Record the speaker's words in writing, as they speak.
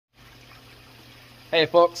Hey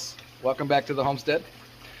folks, welcome back to the homestead.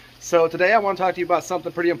 So today I want to talk to you about something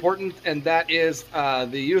pretty important, and that is the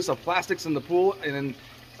use of plastics in the pool. And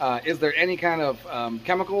is there any kind of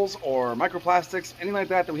chemicals or microplastics, anything like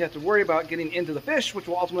that, that we have to worry about getting into the fish, which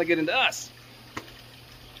will ultimately get into us?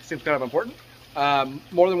 Seems kind of important.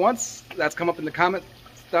 More than once, that's come up in the comments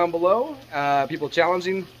down below. People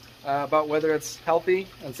challenging about whether it's healthy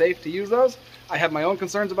and safe to use those. I have my own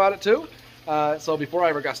concerns about it too. So before I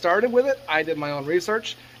ever got started with it, I did my own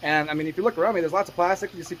research. And I mean, if you look around me, there's lots of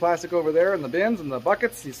plastic. You see plastic over there in the bins and the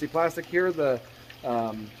buckets. You see plastic here, the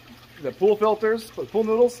pool filters, the pool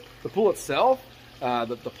noodles, the pool itself,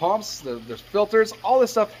 the pumps, there's filters. All this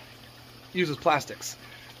stuff uses plastics.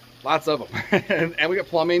 Lots of them. and we got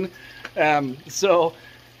plumbing. So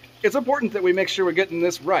it's important that we make sure we're getting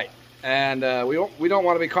this right. And we don't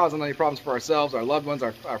want to be causing any problems for ourselves, our loved ones,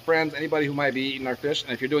 our friends, anybody who might be eating our fish.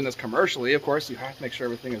 And if you're doing this commercially, of course, you have to make sure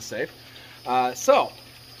everything is safe. So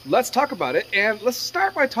let's talk about it. And let's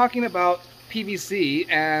start by talking about PVC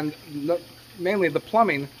and mainly the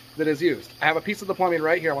plumbing that is used. I have a piece of the plumbing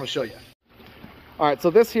right here I want to show you. All right, so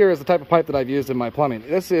this here is the type of pipe that I've used in my plumbing.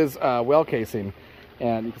 This is well casing.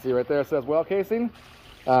 And you can see right there it says well casing.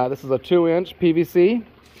 This is a 2-inch PVC.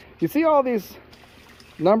 You see all these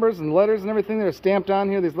numbers and letters and everything that are stamped on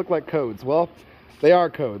here? These look like codes. Well, they are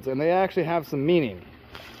codes, and they actually have some meaning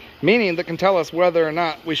that can tell us whether or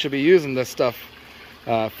not we should be using this stuff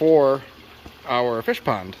for our fish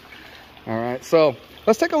pond. All right, so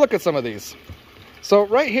let's take a look at some of these. So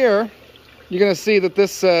right here you're going to see that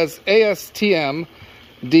this says ASTM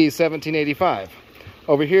D1785.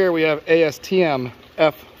 over here we have ASTM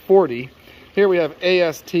F40. Here we have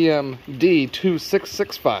ASTM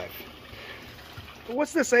D2665.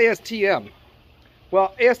 What's this ASTM?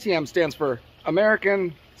 Well, ASTM stands for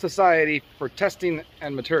American Society for Testing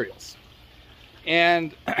and Materials.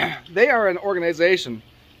 And they are an organization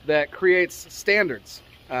that creates standards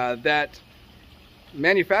that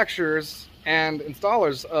manufacturers and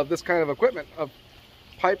installers of this kind of equipment, of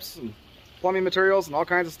pipes and plumbing materials and all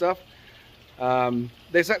kinds of stuff,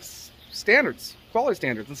 they set standards, quality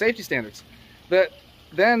standards and safety standards that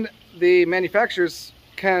then the manufacturers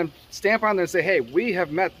can stamp on there and say, hey, we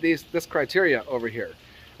have met this criteria over here,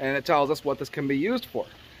 and it tells us what this can be used for.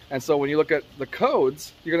 And so when you look at the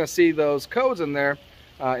codes, you're going to see those codes in there,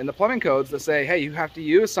 in the plumbing codes, that say, hey, you have to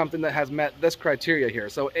use something that has met this criteria here.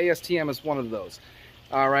 So ASTM is one of those.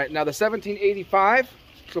 All right, now the 1785,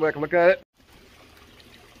 let's go back and look at it.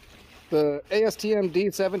 The ASTM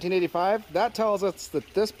D1785, that tells us that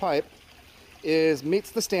this pipe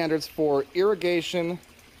meets the standards for irrigation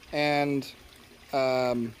and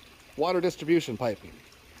water distribution piping.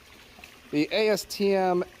 The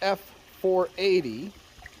ASTM F480,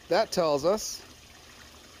 that tells us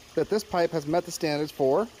that this pipe has met the standards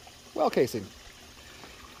for well casing.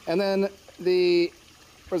 And then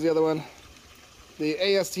where's the other one? The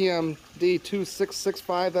ASTM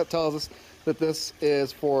D2665, that tells us that this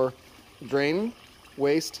is for drain,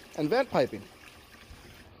 waste, and vent piping.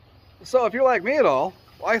 So if you're like me at all,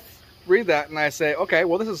 I read that and I say, okay,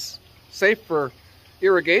 well, this is safe for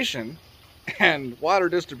irrigation and water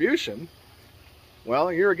distribution. Well,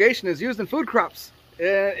 irrigation is used in food crops.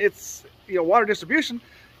 It's, water distribution.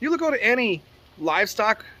 You go to any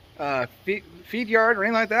livestock feed yard or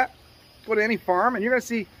anything like that, go to any farm, and you're going to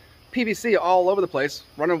see PVC all over the place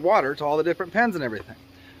running water to all the different pens and everything.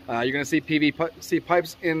 You're going to see PVC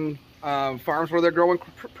pipes in farms where they're growing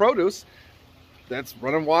produce that's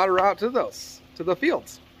running water out to the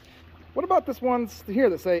fields. What about this ones here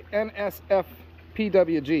that say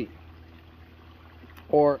NSF-PWG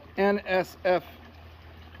or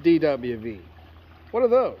NSF-DWV? What are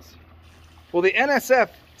those? Well, the NSF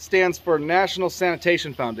stands for National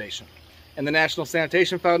Sanitation Foundation, and the National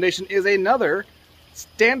Sanitation Foundation is another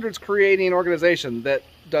standards creating organization that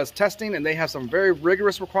does testing, and they have some very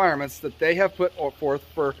rigorous requirements that they have put forth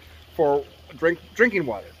for drinking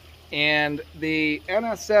water. And the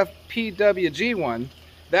NSF-PWG one,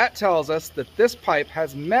 that tells us that this pipe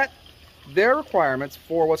has met their requirements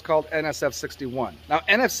for what's called NSF-61. Now,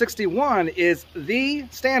 NSF-61 is the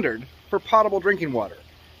standard for potable drinking water.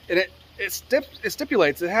 And it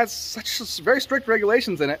stipulates, it has such very strict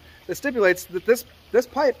regulations in it that stipulates that this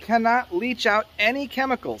pipe cannot leach out any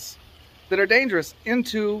chemicals that are dangerous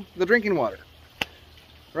into the drinking water,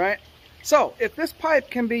 right? So if this pipe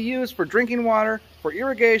can be used for drinking water, for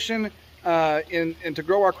irrigation, and to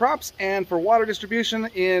grow our crops, and for water distribution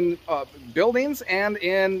in buildings, and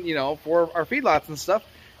in, for our feedlots and stuff,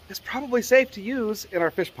 it's probably safe to use in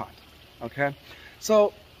our fish pond, okay?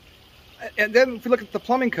 So, and then if we look at the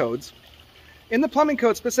plumbing codes, in the plumbing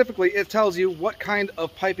code specifically, it tells you what kind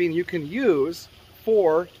of piping you can use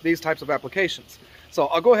for these types of applications. So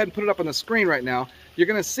I'll go ahead and put it up on the screen right now. You're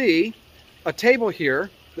going to see a table here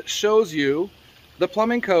that shows you the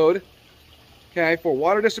plumbing code, okay, for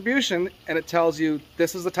water distribution, and it tells you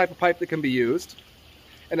this is the type of pipe that can be used,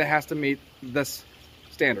 and it has to meet this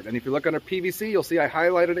standard. And if you look under PVC, you'll see I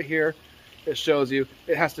highlighted it here. It shows you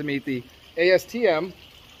it has to meet the ASTM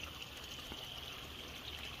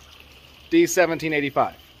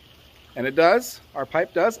D1785. And it does, our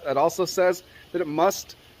pipe does. It also says that it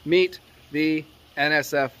must meet the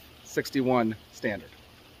NSF 61 standard.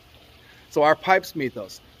 So our pipes meet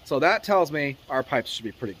those. So that tells me our pipes should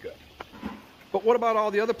be pretty good. But what about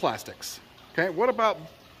all the other plastics? Okay, what about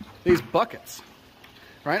these buckets?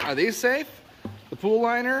 Right, are these safe? The pool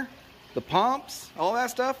liner, the pumps, all that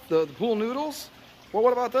stuff, the pool noodles? Well,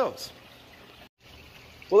 what about those?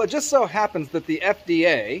 Well, it just so happens that the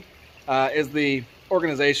FDA is the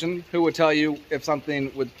organization who would tell you if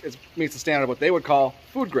something meets the standard of what they would call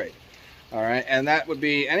food grade. All right, and that would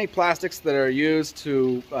be any plastics that are used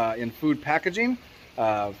to in food packaging,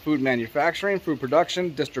 food manufacturing, food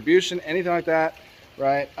production, distribution, anything like that,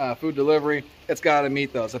 right? Food delivery. It's got to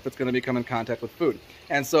meet those if it's going to become in contact with food.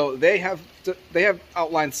 And so they have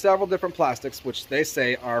outlined several different plastics which they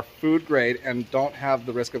say are food grade and don't have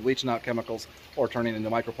the risk of leaching out chemicals or turning into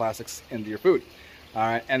microplastics into your food. All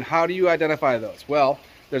right, and how do you identify those? Well,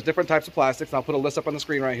 there's different types of plastics. I'll put a list up on the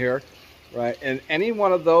screen right here, right? And any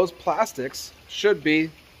one of those plastics should be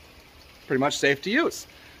pretty much safe to use,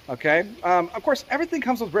 okay? Of course, everything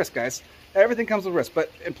comes with risk, guys. Everything comes with risk, but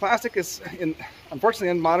in plastic is, unfortunately,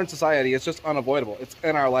 in modern society, it's just unavoidable. It's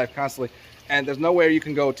in our life constantly, and there's nowhere you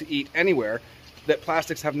can go to eat anywhere that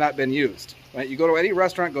plastics have not been used, right? You go to any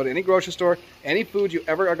restaurant, go to any grocery store, any food you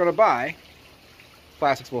ever are going to buy,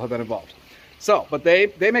 plastics will have been involved. So, but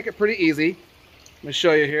they make it pretty easy. Let me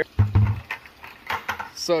show you here.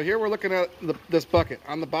 So here we're looking at this bucket.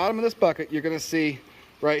 On the bottom of this bucket, you're going to see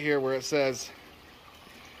right here where it says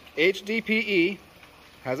HDPE,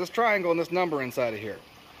 has this triangle and this number inside of here.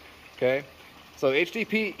 Okay, so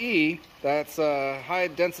HDPE, that's high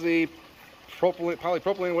density propylene,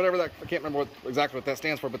 polypropylene, whatever that, I can't remember exactly what that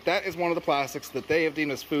stands for, but that is one of the plastics that they have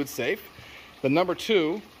deemed as food safe. The number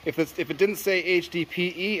 2, if it didn't say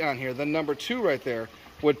HDPE on here, the number 2 right there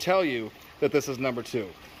would tell you that this is number 2.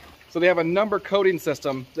 So they have a number coding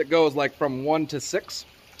system that goes like from 1 to 6.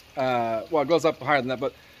 Well, it goes up higher than that,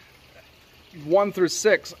 but 1 through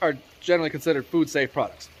 6 are generally considered food safe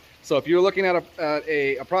products. So if you're looking at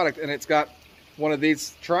a product and it's got one of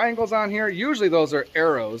these triangles on here, usually those are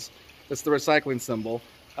arrows. It's the recycling symbol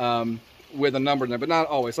with a number in there, but not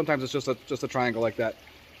always. Sometimes it's just a triangle like that.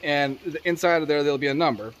 And inside of there'll be a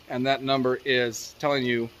number, and that number is telling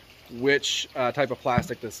you which type of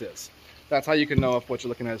plastic this is. That's how you can know if what you're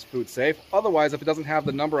looking at is food safe. Otherwise, if it doesn't have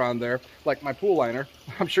the number on there, like my pool liner,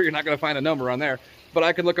 I'm sure you're not going to find a number on there, but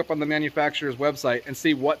I can look up on the manufacturer's website and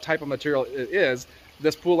see what type of material it is.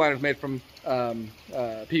 This pool liner is made from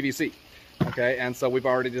PVC, okay? And so we've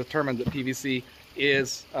already determined that PVC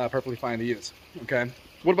is perfectly fine to use, okay?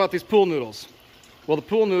 What about these pool noodles? Well, the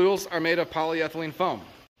pool noodles are made of polyethylene foam.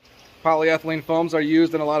 Polyethylene foams are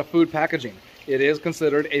used in a lot of food packaging. It is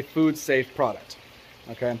considered a food safe product,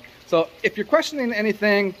 okay? So if you're questioning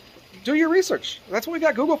anything, do your research. That's what we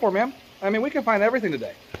got Google for, man. I mean, we can find everything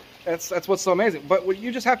today. That's what's so amazing. But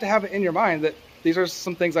you just have to have it in your mind that these are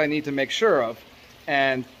some things I need to make sure of,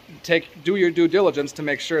 and do your due diligence to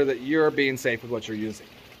make sure that you're being safe with what you're using.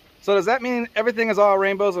 So does that mean everything is all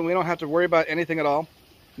rainbows and we don't have to worry about anything at all?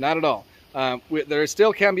 Not at all. There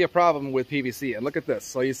still can be a problem with PVC, and look at this.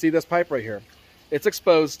 So you see this pipe right here. It's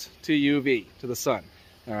exposed to UV, to the sun,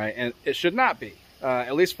 all right, and it should not be,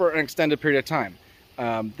 at least for an extended period of time.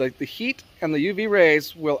 The heat and the UV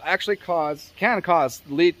rays will actually can cause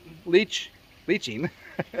leaching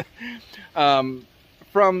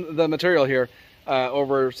from the material here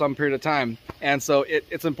over some period of time. And so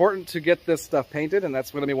it's important to get this stuff painted, and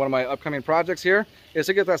that's going to be one of my upcoming projects here, is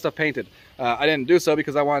to get that stuff painted. I didn't do so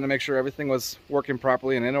because I wanted to make sure everything was working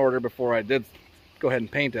properly and in order before I did go ahead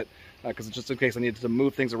and paint it, because just in case I needed to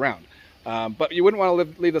move things around. But you wouldn't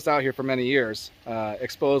want to leave this out here for many years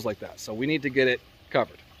exposed like that. So we need to get it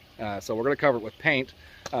covered. So we're going to cover it with paint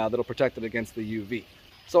that'll protect it against the UV.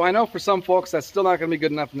 So I know for some folks that's still not going to be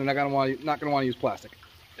good enough, and they're not going to want to use plastic.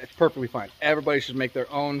 It's perfectly fine. Everybody should make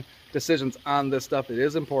their own decisions on this stuff. It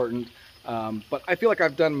is important. But I feel like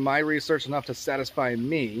I've done my research enough to satisfy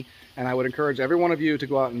me, and I would encourage every one of you to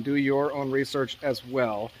go out and do your own research as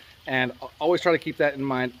well. And always try to keep that in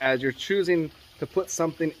mind as you're choosing to put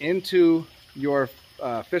something into your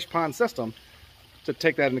fish pond system, to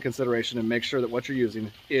take that into consideration and make sure that what you're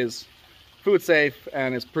using is food safe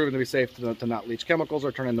and is proven to be safe to not leach chemicals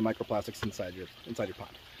or turn into microplastics inside your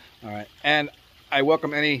pond. All right, and I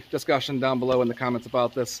welcome any discussion down below in the comments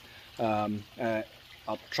about this.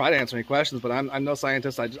 I'll try to answer any questions, but I'm no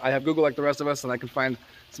scientist. I have Google like the rest of us, and I can find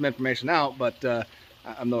some information out, but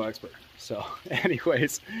I'm no expert. So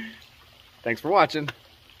anyways, thanks for watching.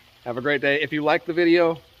 Have a great day. If you like the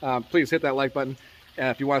video, please hit that like button. And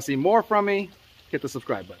if you want to see more from me, hit the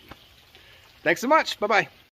subscribe button. Thanks so much. Bye-bye.